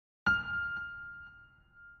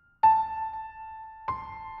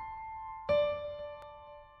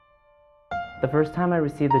The first time I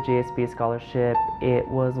received the GSBA Scholarship, it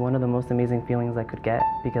was one of the most amazing feelings I could get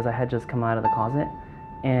because I had just come out of the closet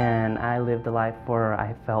and I lived a life where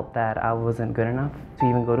I felt that I wasn't good enough to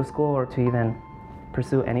even go to school or to even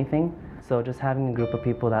pursue anything. So just having a group of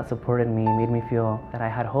people that supported me made me feel that I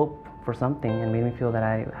had hope for something and made me feel that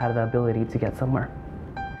I had the ability to get somewhere.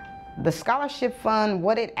 The Scholarship Fund,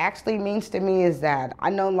 what it actually means to me is that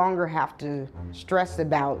I no longer have to stress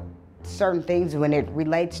about certain things when it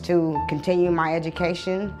relates to continuing my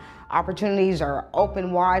education. Opportunities are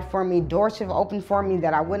open wide for me, doors have opened for me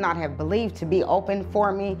that I would not have believed to be open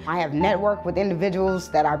for me. I have networked with individuals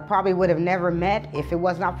that I probably would have never met if it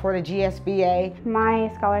was not for the GSBA.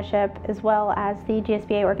 My scholarship, as well as the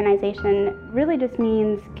GSBA organization, really just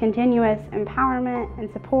means continuous empowerment and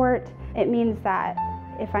support. It means that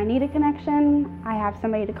if I need a connection, I have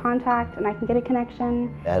somebody to contact and I can get a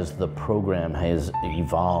connection. As the program has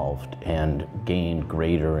evolved and gained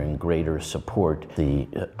greater and greater support, the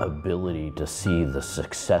ability to see the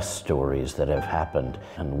success stories that have happened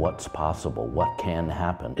and what's possible, what can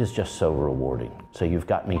happen, is just so rewarding. So you've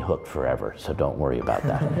got me hooked forever, so don't worry about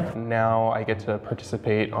that. Now I get to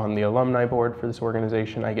participate on the alumni board for this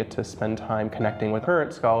organization. I get to spend time connecting with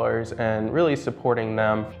current scholars and really supporting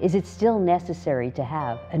them. Is it still necessary to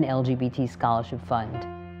have an LGBT scholarship fund?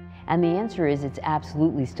 And the answer is it's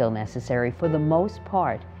absolutely still necessary. For the most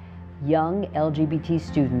part, young LGBT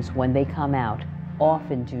students, when they come out,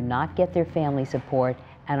 often do not get their family support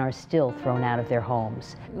and are still thrown out of their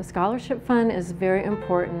homes. The scholarship fund is very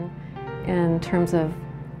important in terms of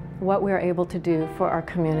what we're able to do for our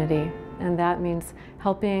community, and that means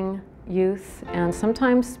helping youth and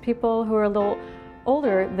sometimes people who are a little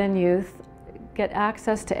older than youth get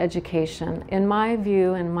access to education. In my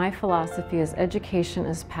view and my philosophy is education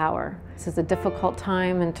is power. This is a difficult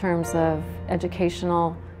time in terms of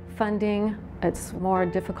educational funding. It's more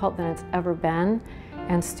difficult than it's ever been,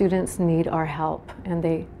 and students need our help, and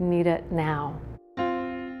they need it now.